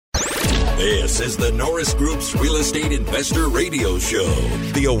This is the Norris Group's Real Estate Investor Radio Show,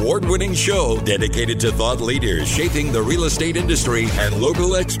 the award-winning show dedicated to thought leaders shaping the real estate industry and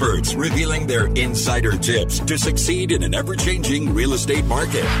local experts revealing their insider tips to succeed in an ever-changing real estate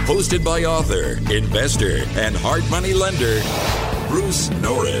market. Hosted by author, investor, and hard money lender, Bruce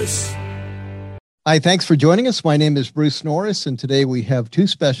Norris. Hi, thanks for joining us. My name is Bruce Norris, and today we have two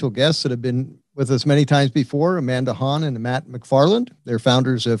special guests that have been with us many times before, Amanda Hahn and Matt MacFarland. They're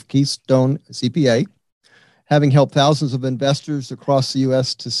founders of Keystone CPA. Having helped thousands of investors across the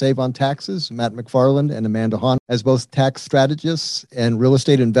U.S. to save on taxes, Matt MacFarland and Amanda Hahn, as both tax strategists and real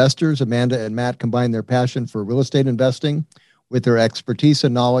estate investors, Amanda and Matt combine their passion for real estate investing with their expertise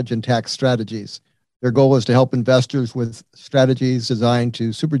and knowledge in tax strategies. Their goal is to help investors with strategies designed to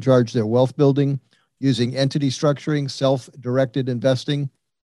supercharge their wealth building using entity structuring, self-directed investing,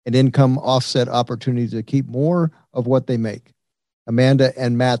 and income offset opportunities to keep more of what they make. Amanda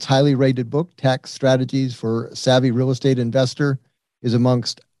and Matt's highly rated book, Tax Strategies for Savvy Real Estate Investor, is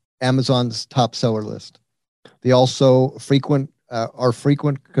amongst Amazon's top seller list. They also are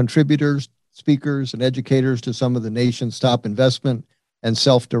frequent contributors, speakers, and educators to some of the nation's top investment and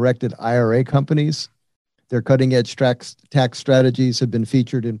self-directed IRA companies. Their cutting-edge tax strategies have been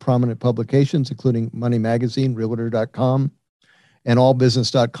featured in prominent publications, including Money Magazine, Realtor.com, and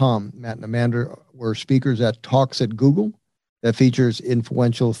allbusiness.com. Matt and Amanda were speakers at Talks at Google that features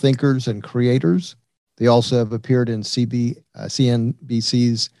influential thinkers and creators. They also have appeared in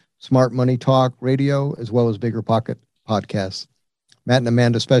CNBC's Smart Money Talk radio, as well as Bigger Pocket podcasts. Matt and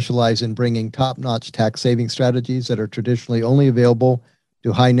Amanda specialize in bringing top-notch tax saving strategies that are traditionally only available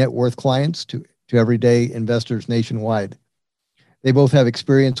to high net worth clients to everyday investors nationwide. They both have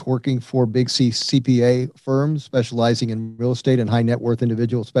experience working for big CPA firms specializing in real estate and high net worth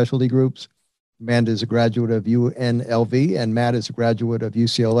individual specialty groups. Amanda is a graduate of UNLV, and Matt is a graduate of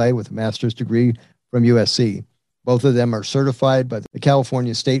UCLA with a master's degree from USC. Both of them are certified by the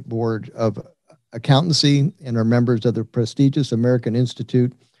California State Board of Accountancy and are members of the prestigious American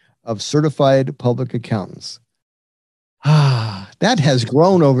Institute of Certified Public Accountants. That has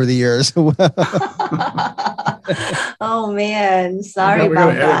grown over the years. Oh man, sorry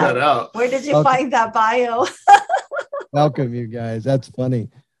about that. Where did you find that bio? Welcome, you guys. That's funny.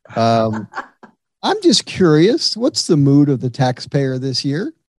 I'm just curious, what's the mood of the taxpayer this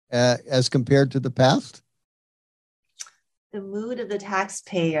year as compared to the past? The mood of the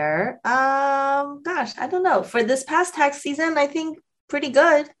taxpayer, gosh, I don't know. For this past tax season, I think pretty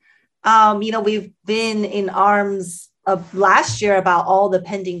good. We've been in arms of last year about all the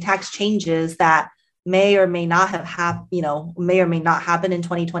pending tax changes that may or may not happen in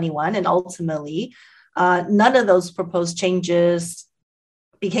 2021. And ultimately, none of those proposed changes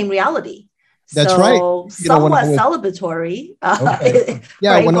became reality. That's right. Somewhat celebratory. Okay.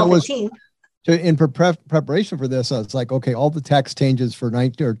 Yeah, when I was in preparation for this, I was like, okay, all the tax changes for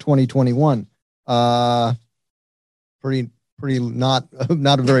 2021, pretty not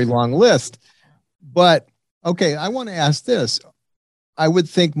a very long list. But okay, I want to ask this. I would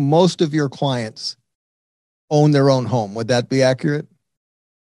think most of your clients own their own home. Would that be accurate?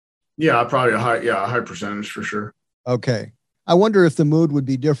 Yeah, probably a high percentage for sure. Okay. I wonder if the mood would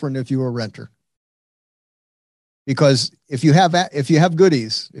be different if you were a renter. Because if you have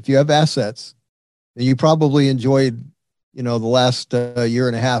goodies, if you have assets, then you probably enjoyed, the last year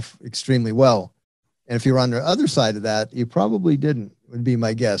and a half extremely well. And if you're on the other side of that, you probably didn't, would be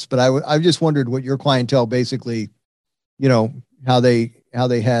my guess. But I just wondered what your clientele basically, how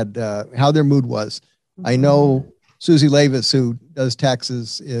their mood was. I know Susie Lavis, who does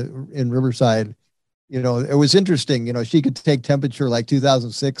taxes in Riverside, it was interesting. She could take temperature like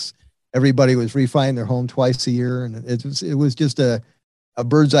 2006. Everybody was refining their home twice a year. And it was just a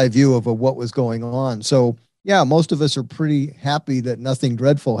bird's eye view of what was going on. So yeah, most of us are pretty happy that nothing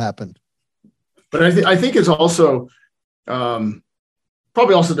dreadful happened. But I think it's also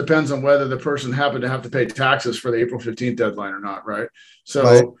probably also depends on whether the person happened to have to pay taxes for the April 15th deadline or not, right? So,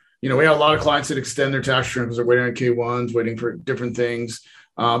 right. We have a lot of clients that extend their tax returns because they're waiting on K-1s, waiting for different things.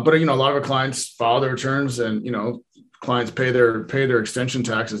 But a lot of our clients file their returns and, clients pay their extension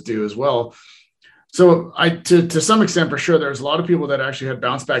taxes due as well. So to some extent, for sure, there's a lot of people that actually had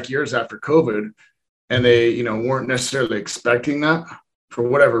bounce back years after COVID and they, weren't necessarily expecting that for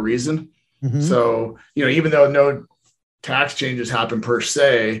whatever reason. Mm-hmm. So, even though no tax changes happen per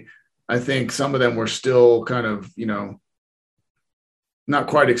se, I think some of them were still kind of, not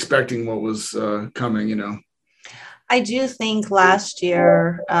quite expecting what was coming, I do think last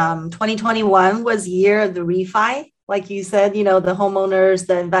year, 2021 was year of the refi. Like you said, the homeowners,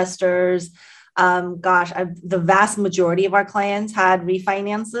 the investors, The vast majority of our clients had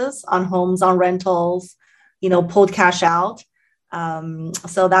refinances on homes on rentals, pulled cash out.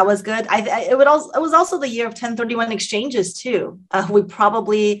 So that was good. It was also the year of 1031 exchanges too. We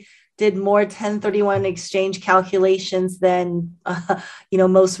probably did more 1031 exchange calculations than,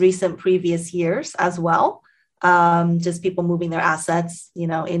 most recent previous years as well. Just people moving their assets,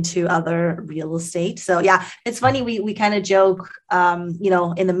 into other real estate. So yeah, it's funny. We kind of joke, in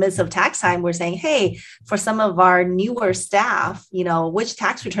the midst of tax time, we're saying, hey, for some of our newer staff, which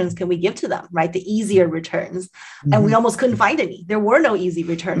tax returns can we give to them, right? The easier returns. Mm-hmm. And we almost couldn't find any. There were no easy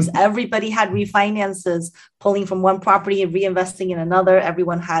returns. Mm-hmm. Everybody had refinances, pulling from one property and reinvesting in another.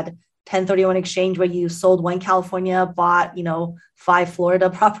 Everyone had 1031 exchange where you sold one California, bought, 5 Florida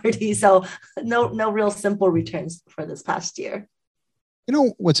properties. So no real simple returns for this past year.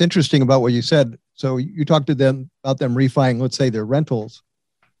 What's interesting about what you said, so you talked to them about them refining, let's say their rentals.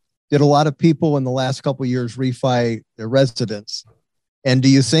 Did a lot of people in the last couple of years refi their residence? And do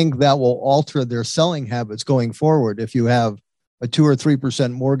you think that will alter their selling habits going forward? If you have a 2 or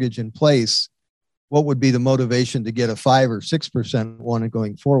 3% mortgage in place, what would be the motivation to get a 5 or 6% one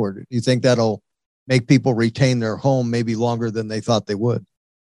going forward? Do you think that'll make people retain their home maybe longer than they thought they would?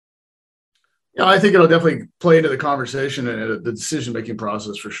 Yeah, I think it'll definitely play into the conversation and the decision-making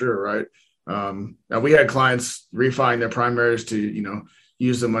process for sure, right? Now we had clients refining their primaries to,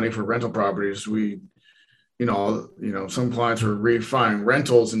 use the money for rental properties. Some clients were refining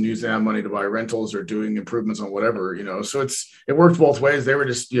rentals and using that money to buy rentals or doing improvements on whatever, so it worked both ways. They were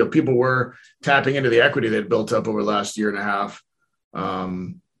just, people were tapping into the equity they'd built up over the last year and a half.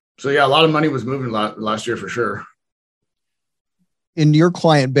 So yeah, a lot of money was moving last year for sure. In your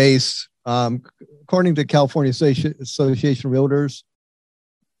client base, according to California Association of Realtors,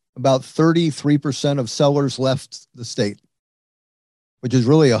 about 33% of sellers left the state, which is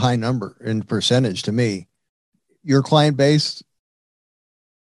really a high number in percentage to me. Your client base,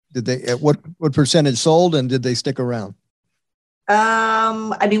 what percentage sold and did they stick around?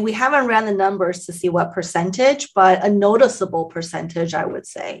 We haven't ran the numbers to see what percentage, but a noticeable percentage, I would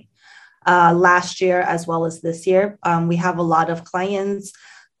say. Last year as well as this year, we have a lot of clients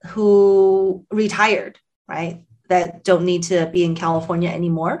who retired, right? That don't need to be in California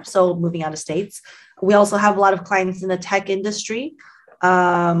anymore. So moving out of states. We also have a lot of clients in the tech industry.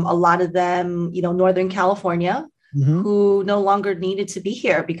 A lot of them, Northern California, mm-hmm. who no longer needed to be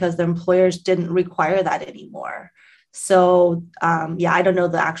here because their employers didn't require that anymore. So, I don't know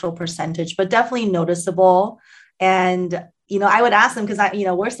the actual percentage, but definitely noticeable. And, I would ask them because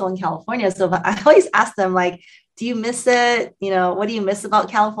we're still in California. So I always ask them, like, do you miss it? What do you miss about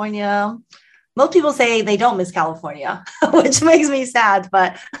California? Most people say they don't miss California, which makes me sad,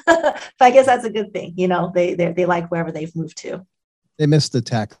 but I guess that's a good thing. They like wherever they've moved to. They miss the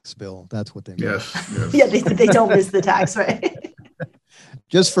tax bill. That's what they miss. Yes. Yeah, they don't miss the tax, right?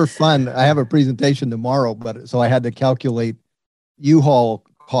 Just for fun, I have a presentation tomorrow, so I had to calculate U-Haul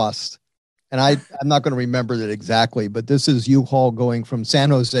cost. And I'm not going to remember it exactly, but this is U-Haul going from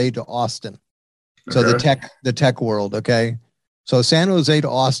San Jose to Austin. So okay. the tech world, okay? So San Jose to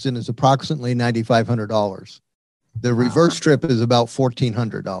Austin is approximately $9,500. The reverse trip is about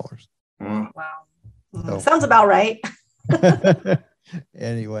 $1,400. Wow. So. Sounds about right.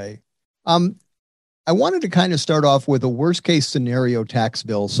 Anyway, I wanted to kind of start off with a worst case scenario tax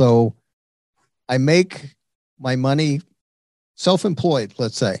bill. So I make my money self-employed,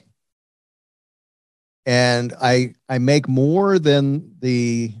 let's say, and I make more than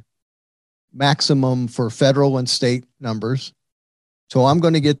the maximum for federal and state numbers. So I'm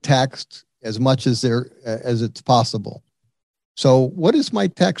going to get taxed as much as it's possible. So what is my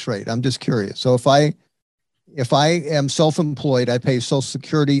tax rate? I'm just curious. So if I am self-employed, I pay Social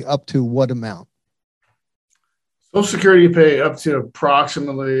Security up to what amount? Social Security you pay up to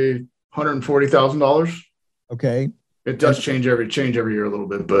approximately $140,000. Okay. It does change every year a little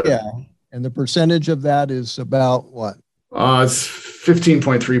bit, but yeah. And the percentage of that is about what? It's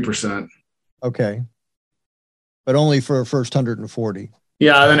 15.3%. Okay. But only for the first 140.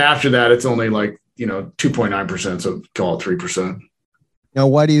 Yeah. And then after that, it's only like, 2.9%. So call it 3%. Now,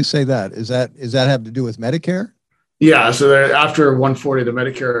 why do you say that? Is that have to do with Medicare? Yeah. So after 140, the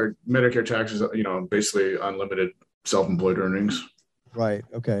Medicare tax is, basically unlimited self-employed earnings. Right.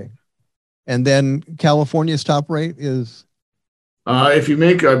 Okay. And then California's top rate is? If you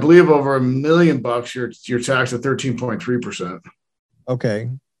make, I believe, over $1 million, you're taxed at 13.3%. Okay.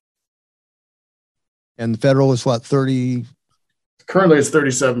 And the federal is what, 30? Currently, it's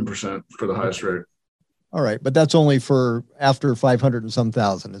 37% for the highest rate. All right, but that's only for after 500 and some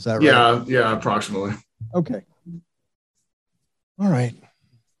thousand. Is that right? Yeah, approximately. Okay. All right.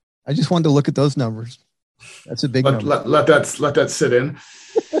 I just wanted to look at those numbers. That's a big number. Let that sit in.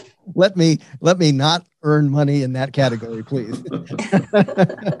 Let me not earn money in that category, please.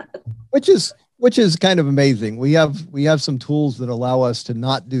 which is kind of amazing. We have some tools that allow us to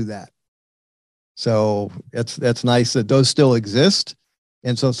not do that. So that's nice that those still exist.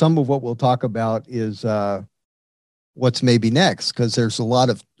 And so some of what we'll talk about is what's maybe next, because there's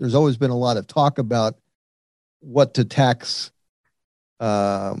always been a lot of talk about what to tax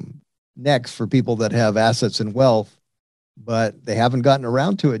next for people that have assets and wealth, but they haven't gotten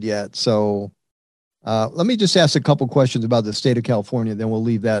around to it yet. So let me just ask a couple questions about the state of California, then we'll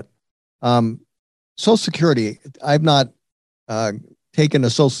leave that. Social Security, I've not taken a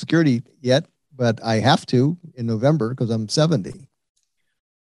Social Security yet, but I have to in November because I'm 70.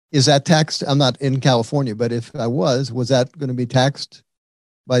 Is that taxed? I'm not in California, but if I was that going to be taxed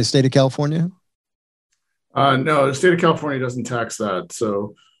by the state of California? No, the state of California doesn't tax that.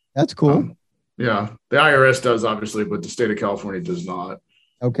 So that's cool. Yeah, the IRS does obviously, but the state of California does not.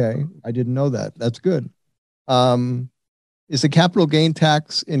 Okay, I didn't know that. That's good. Is the capital gain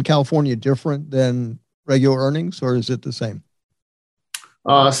tax in California different than regular earnings, or is it the same?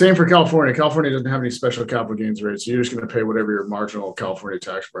 Same for California. California doesn't have any special capital gains rates, so you're just going to pay whatever your marginal California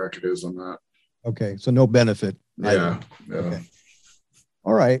tax bracket is on that. Okay, so no benefit. Yeah. Okay.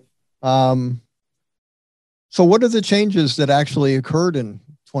 All right. So what are the changes that actually occurred in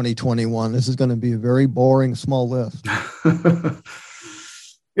 2021? This is going to be a very boring, small list.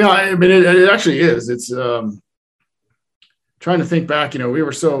 Yeah, I mean, it actually is. It's trying to think back, we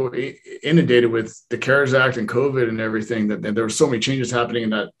were so inundated with the CARES Act and COVID and everything that there were so many changes happening in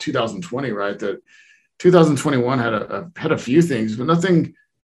that 2020, right? That 2021 had a few things, but nothing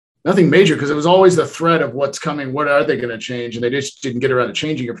major, because it was always the threat of what's coming. What are they going to change? And they just didn't get around to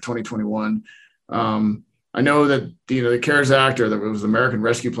changing it for 2021. I know that the CARES Act, or it was the American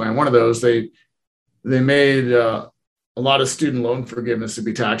Rescue Plan, one of those, they made a lot of student loan forgiveness to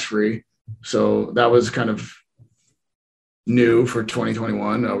be tax free. So that was kind of new for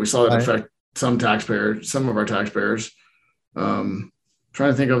 2021. We saw that affect some of our taxpayers. Trying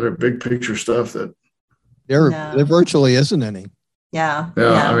to think of their big picture stuff that there virtually isn't any. Yeah.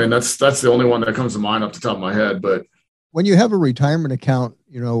 I mean, that's the only one that comes to mind off the top of my head. But when you have a retirement account,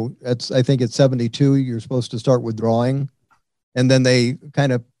 I think it's 72, you're supposed to start withdrawing. And then they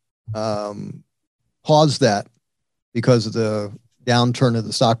kind of pause that because of the downturn of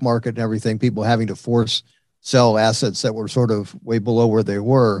the stock market and everything, people having to force sell assets that were sort of way below where they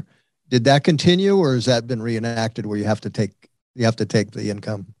were. Did that continue, or has that been reenacted where you have to take the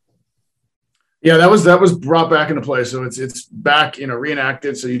income? Yeah, that was brought back into play. So it's back,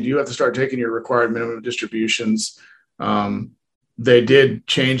 reenacted. So you do have to start taking your required minimum distributions. They did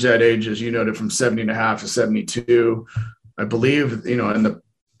change that age, as you noted, from 70 and a half to 72. I believe, in the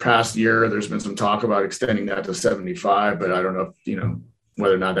past year, there's been some talk about extending that to 75, but I don't know if,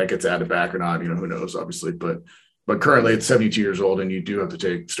 whether or not that gets added back or not, who knows, obviously. But currently it's 72 years old, and you do have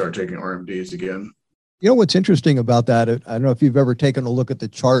to start taking RMDs again. What's interesting about that, I don't know if you've ever taken a look at the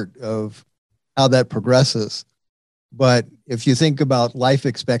chart of how that progresses, but if you think about life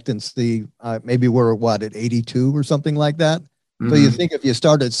expectancy, maybe we're at 82 or something like that. Mm-hmm. So you think if you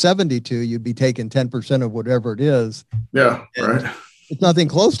start at 72, you'd be taking 10% of whatever it is. Yeah, right. It's nothing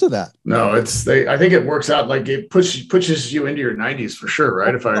close to that. No, I think it works out like it pushes you into your 90s for sure,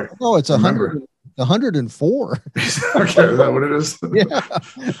 right? If I it's 104. Okay, is that what it is? Yeah.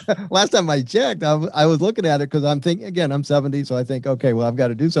 Last time I checked, I was looking at it because I'm thinking, again, I'm 70, so I think, okay, well, I've got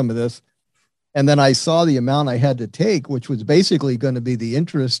to do some of this. And then I saw the amount I had to take, which was basically going to be the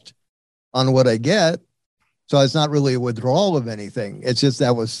interest on what I get. So it's not really a withdrawal of anything. It's just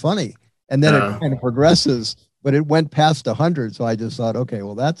that was funny. And then it kind of progresses. But it went past 100, so I just thought, okay,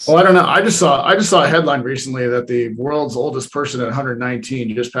 well, that's. Well, I don't know. I just saw a headline recently that the world's oldest person at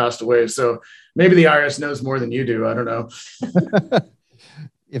 119 just passed away. So maybe the IRS knows more than you do. I don't know.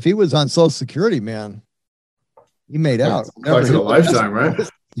 If he was on Social Security, man, he made out. Collected a lifetime, right?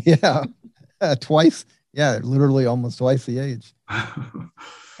 Yeah, twice. Yeah, literally almost twice the age.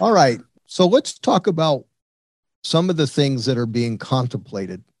 All right, so let's talk about some of the things that are being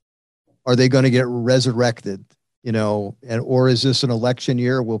contemplated. Are they going to get resurrected, or is this an election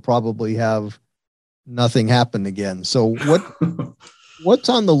year? We'll probably have nothing happen again. So what's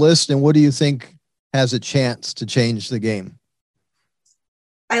on the list, and what do you think has a chance to change the game?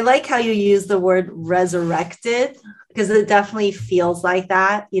 I like how you use the word resurrected, because it definitely feels like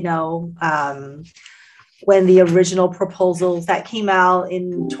that, when the original proposals that came out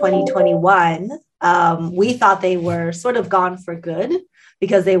in 2021, We thought they were sort of gone for good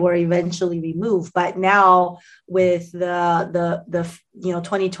because they were eventually removed. But now with the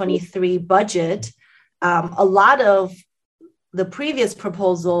 2023 budget, a lot of the previous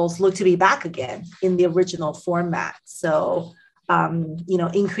proposals look to be back again in the original format. So,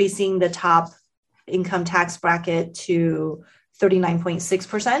 increasing the top income tax bracket to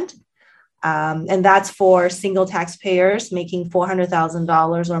 39.6%. And that's for single taxpayers making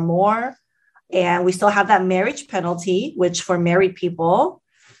 $400,000 or more. And we still have that marriage penalty, which for married people,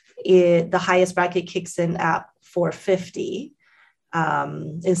 the highest bracket kicks in at $450,000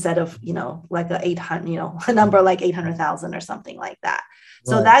 instead of, like a number like 800,000 or something like that.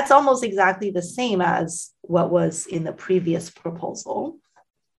 So Right. that's almost exactly the same as what was in the previous proposal.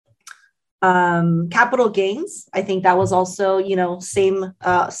 Capital gains, I think that was also, same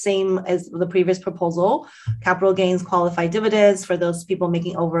as the previous proposal. Capital gains qualified dividends for those people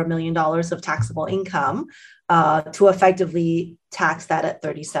making over $1 million of taxable income, to effectively tax that at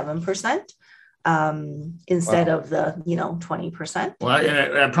 37%, instead of the 20%. Well,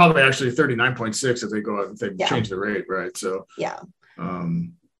 and probably actually 39.6 if they change the rate, right? So yeah.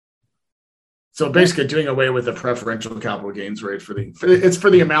 So basically doing away with the preferential capital gains rate for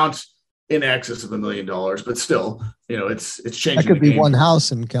the amount in excess of $1 million, but still, it's changing. That could the be game. one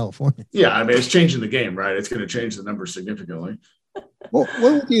house in California. Yeah, I mean, it's changing the game, right? It's going to change the numbers significantly. Well,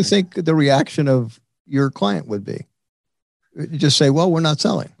 what do you think the reaction of your client would be? You just say, "Well, we're not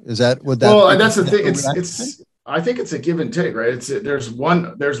selling." Would that? Well, that's the thing. I think it's a give and take, right? There's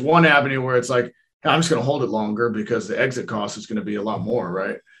one avenue where it's like, I'm just going to hold it longer because the exit cost is going to be a lot more,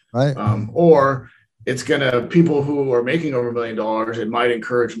 right? Right. Or it's going to, people who are making over $1 million, it might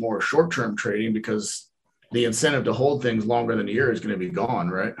encourage more short-term trading because the incentive to hold things longer than a year is going to be gone,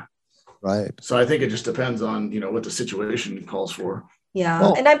 right? Right. So I think it just depends on, what the situation calls for. Yeah.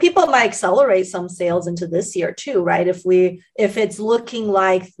 Well, and then people might accelerate some sales into this year too, right? If it's looking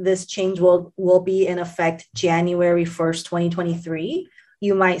like this change will be in effect January 1st, 2023,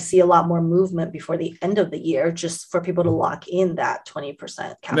 you might see a lot more movement before the end of the year, just for people to lock in that 20%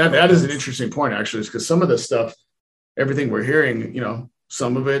 capital. That is an interesting point, actually, because some of this stuff, everything we're hearing,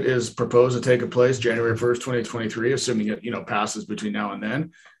 some of it is proposed to take place January 1st, 2023, assuming it, passes between now and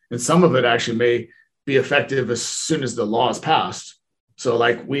then. And some of it actually may be effective as soon as the law is passed. So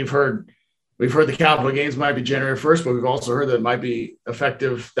like we've heard the capital gains might be January 1st, but we've also heard that it might be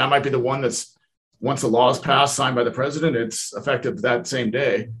effective. That might be the one that's, once the law is passed, signed by the president, it's effective that same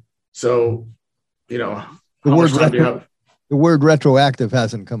day. So, how much time do you have? The word retroactive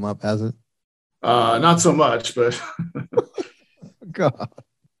hasn't come up, has it? Not so much, but God.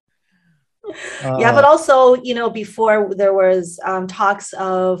 Yeah, but also, before there was talks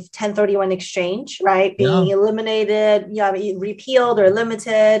of 1031 exchange, right? Being eliminated, repealed or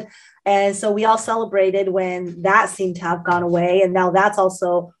limited. And so we all celebrated when that seemed to have gone away. And now that's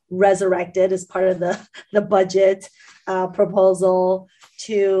also resurrected as part of the budget proposal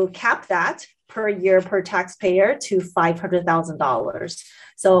to cap that per year per taxpayer to $500,000.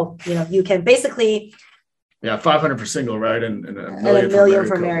 So, you can basically... Yeah, 500 for single, right? And $1 million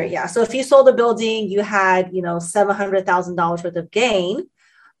for married. Yeah. So if you sold a building, you had, $700,000 worth of gain,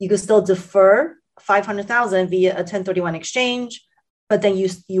 you could still defer $500,000 via a 1031 exchange, but then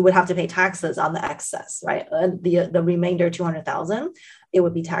you would have to pay taxes on the excess, right? The remainder, $200,000, it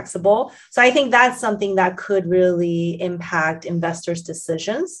would be taxable. So I think that's something that could really impact investors'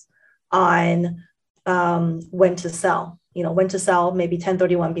 decisions on when to sell. When to sell, maybe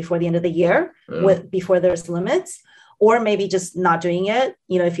 1031 before the end of the year, before there's limits, or maybe just not doing it.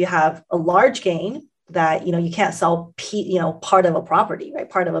 If you have a large gain that, you can't sell, part of a property, right?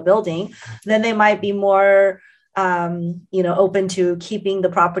 Part of a building, then they might be more, open to keeping the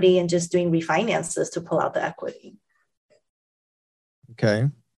property and just doing refinances to pull out the equity. Okay.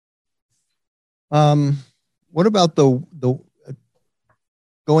 What about the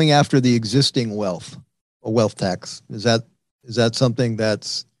going after the existing wealth? A wealth tax, is that something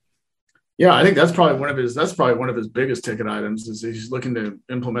that's? Yeah, I think that's probably one of his biggest ticket items. Is he's looking to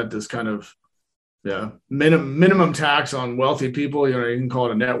implement this kind of minimum tax on wealthy people. You can call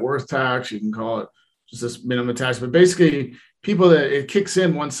it a net worth tax, you can call it just this minimum tax, but basically people that it kicks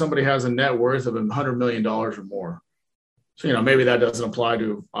in once somebody has a net worth of $100 million or more. So maybe that doesn't apply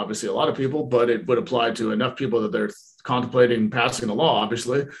to obviously a lot of people, but it would apply to enough people that they're contemplating passing a law,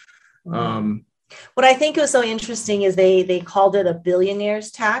 obviously. What I think was so interesting is they called it a billionaire's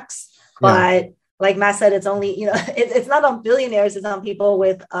tax, but like Matt said, it's only, it's not on billionaires, it's on people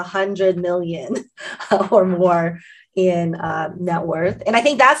with 100 million or more in net worth. And I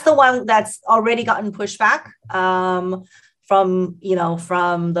think that's the one that's already gotten pushback from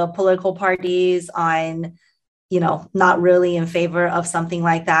from the political parties on, not really in favor of something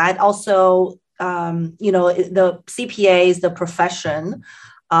like that. Also, the CPAs, the profession,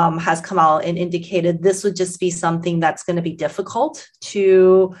 has come out and indicated this would just be something that's going to be difficult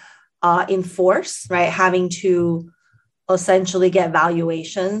to enforce, right? Having to essentially get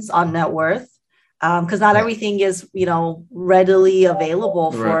valuations on net worth, because not everything is, readily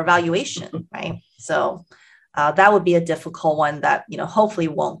available for valuation, right? So that would be a difficult one that, hopefully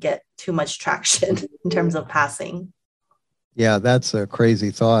won't get too much traction in terms of passing. Yeah, that's a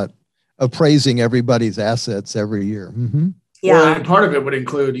crazy thought. Appraising everybody's assets every year. Mm-hmm. Yeah. Well, and part of it would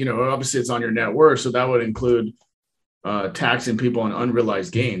include, obviously it's on your net worth. So that would include taxing people on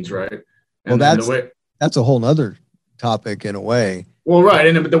unrealized gains, right? And that's a whole nother topic in a way. Well, right.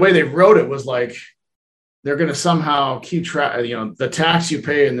 And the way they wrote it was like, they're going to somehow keep track, the tax you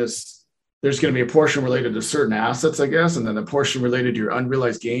pay in this, there's going to be a portion related to certain assets, I guess. And then the portion related to your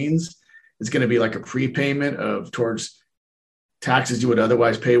unrealized gains is going to be like a prepayment towards taxes you would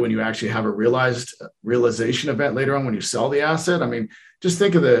otherwise pay when you actually have a realization event later on when you sell the asset. I mean, just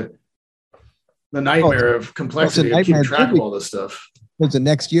think of the nightmare of complexity of keeping track of all this stuff. Because the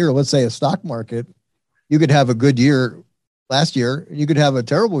next year, let's say a stock market, you could have a good year last year, you could have a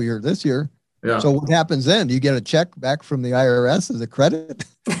terrible year this year. Yeah. So what happens then? Do you get a check back from the IRS as a credit?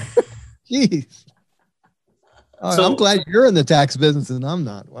 Jeez. So, I'm glad you're in the tax business and I'm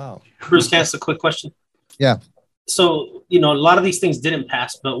not. Wow. Bruce, can I ask a quick question? Yeah. So, a lot of these things didn't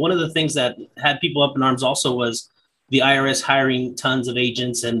pass, but one of the things that had people up in arms also was the IRS hiring tons of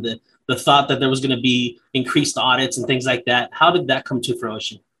agents and the thought that there was going to be increased audits and things like that. How did that come to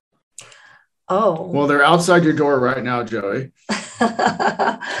fruition? Oh. Well, they're outside your door right now, Joey.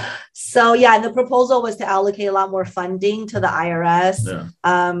 So, and the proposal was to allocate a lot more funding to the IRS. Yeah.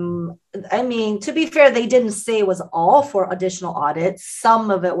 To be fair, they didn't say it was all for additional audits.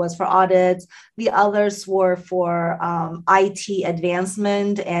 Some of it was for audits. The others were for IT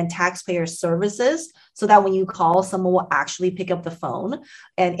advancement and taxpayer services, so that when you call, someone will actually pick up the phone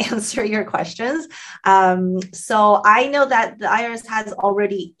and answer your questions. So I know that the IRS has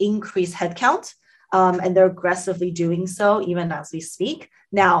already increased headcount, and they're aggressively doing so even as we speak.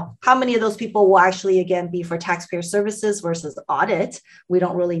 Now, how many of those people will actually, again, be for taxpayer services versus audit? We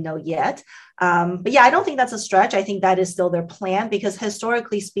don't really know yet. But I don't think that's a stretch. I think that is still their plan, because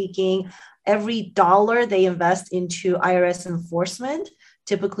historically speaking, every dollar they invest into IRS enforcement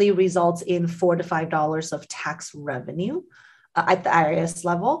typically results in $4 to $5 of tax revenue at the IRS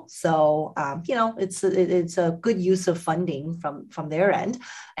level. So, it's a good use of funding from their end.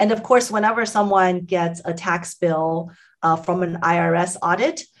 And of course, whenever someone gets a tax bill from an IRS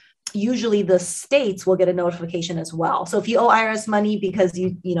audit, usually the states will get a notification as well. So if you owe IRS money because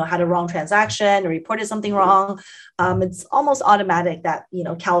you had a wrong transaction or reported something wrong, it's almost automatic that,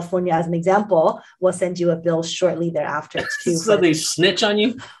 California, as an example, will send you a bill shortly thereafter too. So they snitch on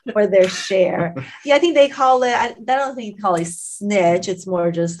you? For their share. Yeah, I think they call it, I don't think they call it snitch. It's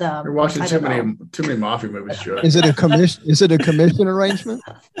more just you're watching too many mafia movies, Joe. Is it a commission arrangement?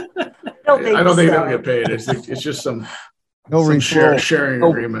 I don't think they'll get paid. It's just some sharing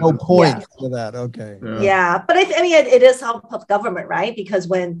agreement. No point to that. Okay. Yeah, but it is help government, right? Because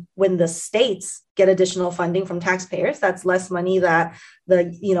when the states get additional funding from taxpayers, that's less money that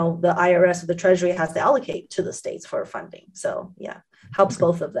the IRS or the Treasury has to allocate to the states for funding. So helps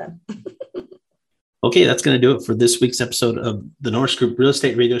both of them. Okay, that's going to do it for this week's episode of the Norris Group Real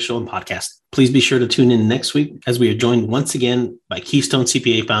Estate Radio Show and Podcast. Please be sure to tune in next week as we are joined once again by Keystone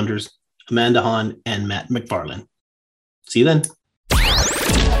CPA founders Amanda Hahn and Matt MacFarland. See you then.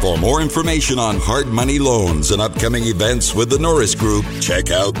 For more information on hard money loans and upcoming events with the Norris Group,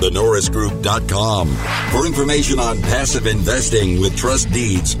 check out thenorrisgroup.com. For information on passive investing with trust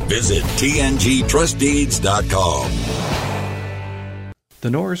deeds, visit tngtrustdeeds.com. The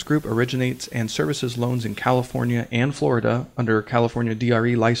Norris Group originates and services loans in California and Florida under California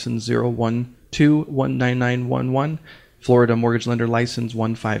DRE License 012-19911, Florida Mortgage Lender License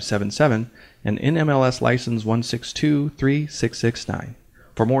 1577, and NMLS License 1623669.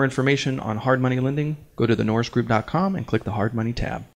 For more information on hard money lending, go to thenorrisgroup.com and click the Hard Money tab.